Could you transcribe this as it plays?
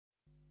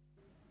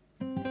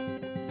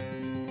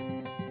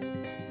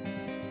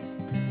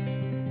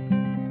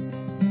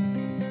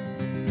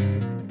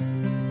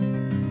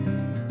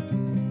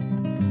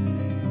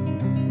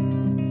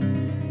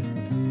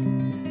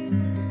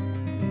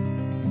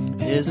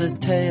Here's a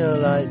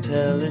tale I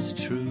tell, it's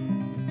true,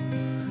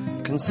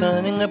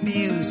 concerning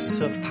abuse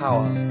of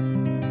power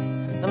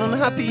and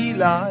unhappy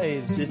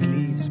lives it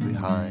leaves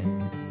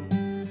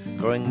behind,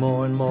 growing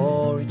more and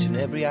more each and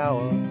every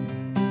hour.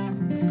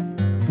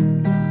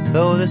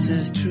 Though this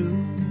is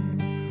true,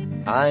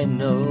 I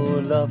know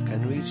love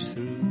can reach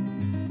through.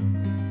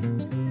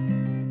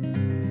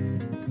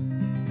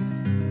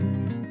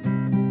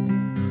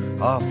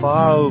 How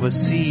far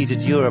overseas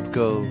did Europe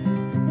go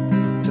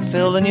to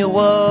fill the new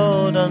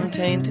world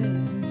untainted?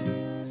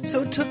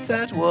 So took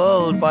that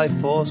world by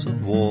force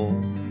of war,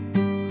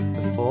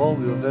 before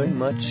we were very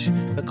much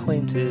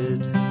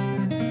acquainted.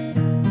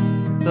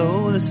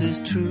 Though this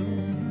is true,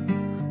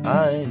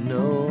 I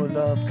know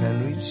love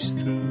can reach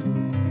through.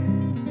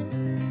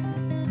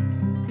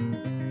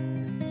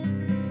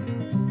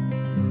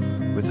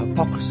 With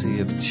hypocrisy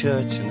of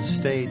church and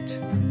state,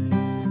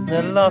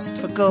 their lust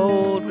for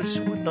gold which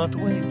would not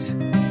wait,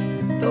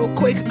 though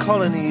Quaker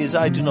colonies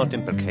I do not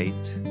implicate,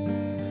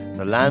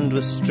 the land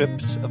was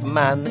stripped of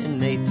man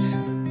innate.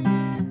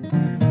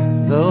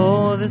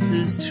 Though this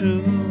is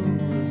true,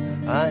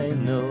 I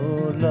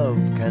know love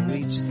can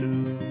reach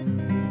through.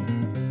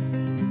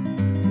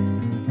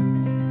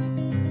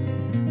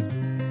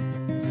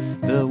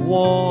 The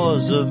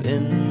wars of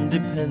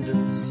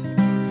independence,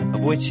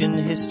 of which in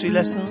history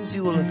lessons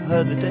you will have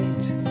heard the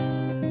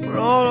date, were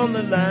all on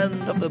the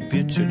land of the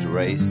butchered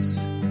race,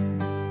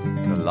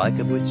 the like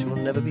of which will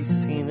never be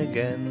seen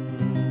again.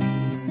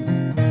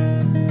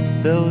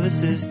 Though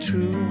this is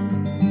true,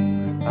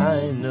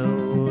 I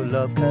know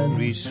love can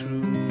reach through.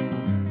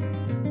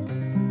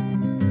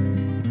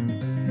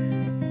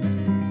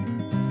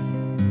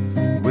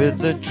 With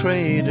the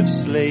trade of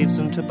slaves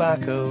and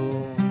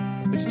tobacco,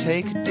 which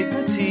take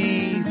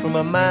dignity from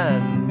a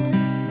man,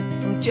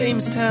 from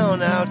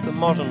Jamestown out the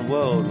modern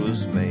world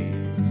was made,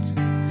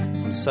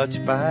 from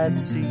such bad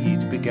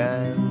seed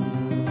began.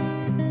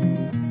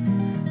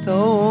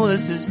 Though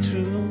this is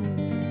true,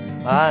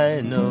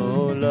 I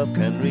know love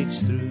can reach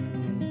through.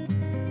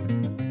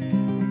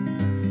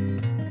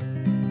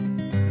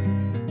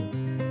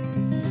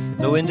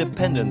 Though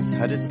independence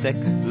had its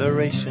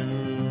declaration,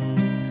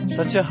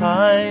 such a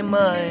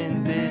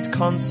high-minded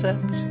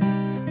concept,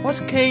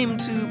 what came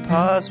to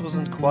pass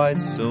wasn't quite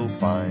so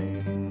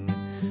fine,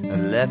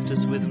 and left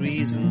us with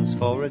reasons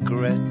for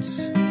regret.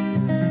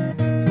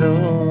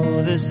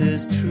 Though this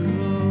is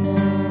true,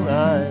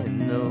 I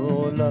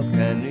know love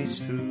can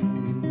reach through.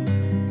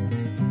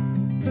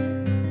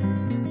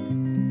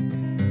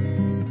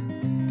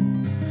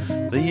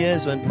 The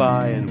years went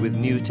by, and with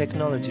new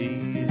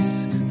technologies,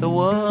 the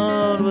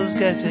world was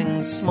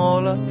getting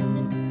smaller,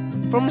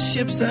 from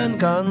ships and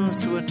guns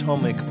to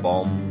atomic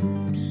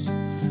bombs.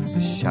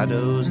 The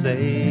shadows,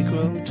 they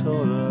grow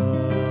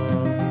taller.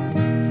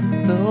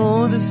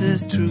 Though this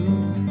is true,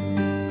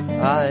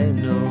 I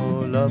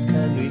know love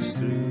can reach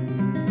through.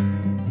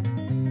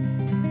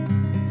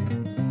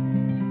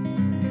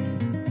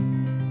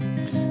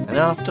 And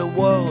after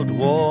World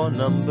War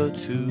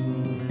 #2,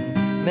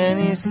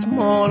 many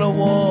smaller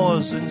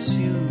wars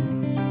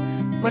ensued,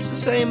 much the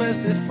same as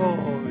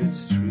before,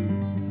 it's true,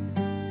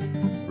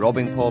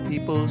 robbing poor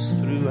peoples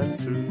through and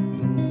through.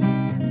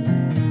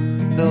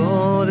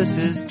 Though this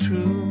is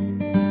true,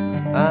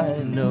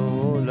 I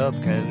know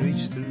love can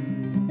reach through.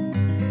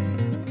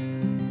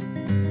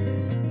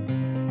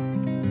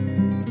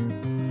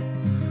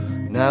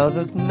 Now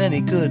the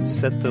many goods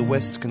that the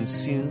West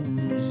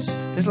consumes,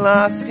 little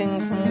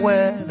asking from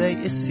where they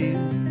issue,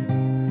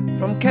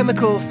 from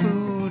chemical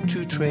food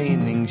to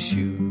training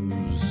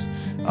shoes,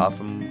 are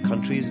from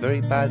countries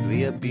very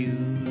badly abused.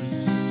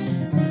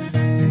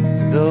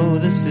 Though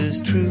this is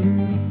true,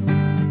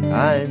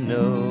 I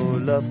know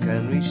love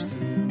can reach through.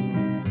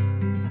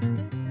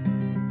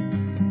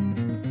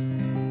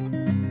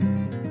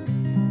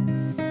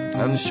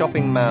 And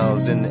shopping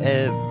malls in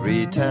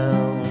every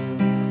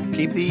town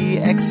keep the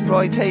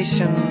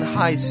exploitation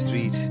high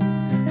street,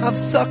 have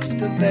sucked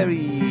the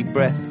very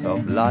breath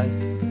of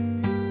life.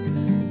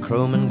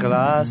 Chrome and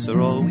glass are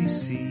all we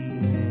see.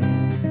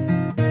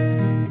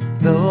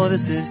 Though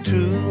this is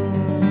true,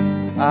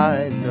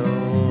 I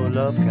know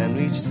love can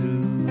reach through.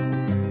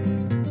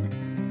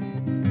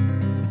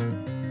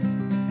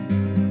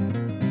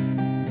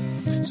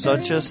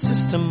 Such a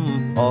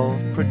system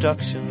of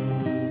production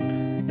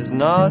is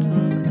not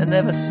an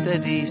ever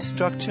steady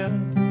structure.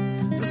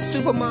 The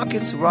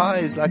supermarkets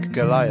rise like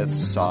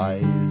Goliath's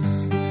size,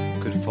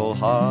 could fall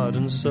hard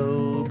and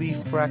so be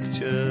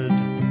fractured.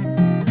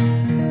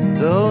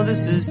 Though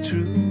this is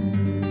true,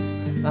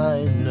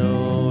 I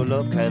know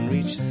love can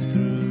reach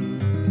through.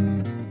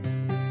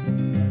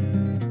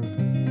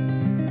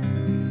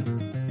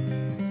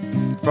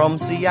 From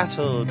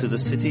Seattle to the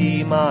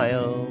City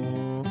Mile,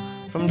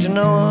 from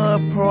Genoa,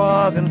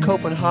 Prague and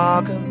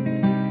Copenhagen,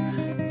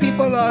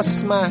 people are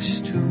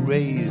smashed who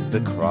raise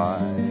the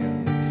cry,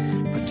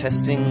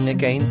 protesting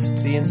against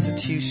the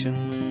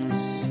institutions.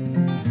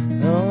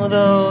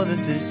 Although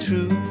this is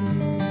true,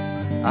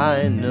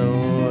 I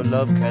know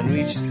love can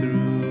reach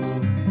through.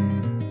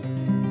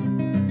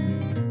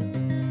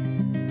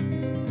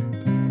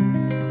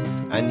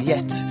 And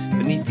yet,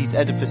 beneath these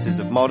edifices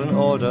of modern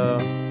order,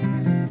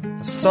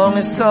 a song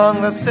is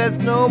sung that says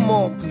no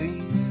more,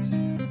 please.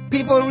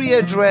 People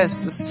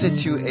readdress the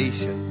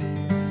situation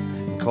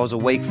and cause a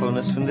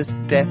wakefulness from this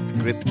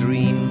death-gripped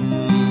dream.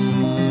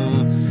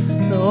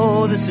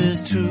 Though this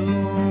is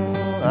true,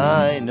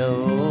 I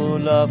know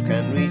love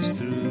can reach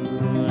through.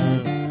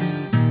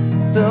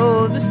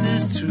 Though this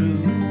is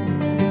true,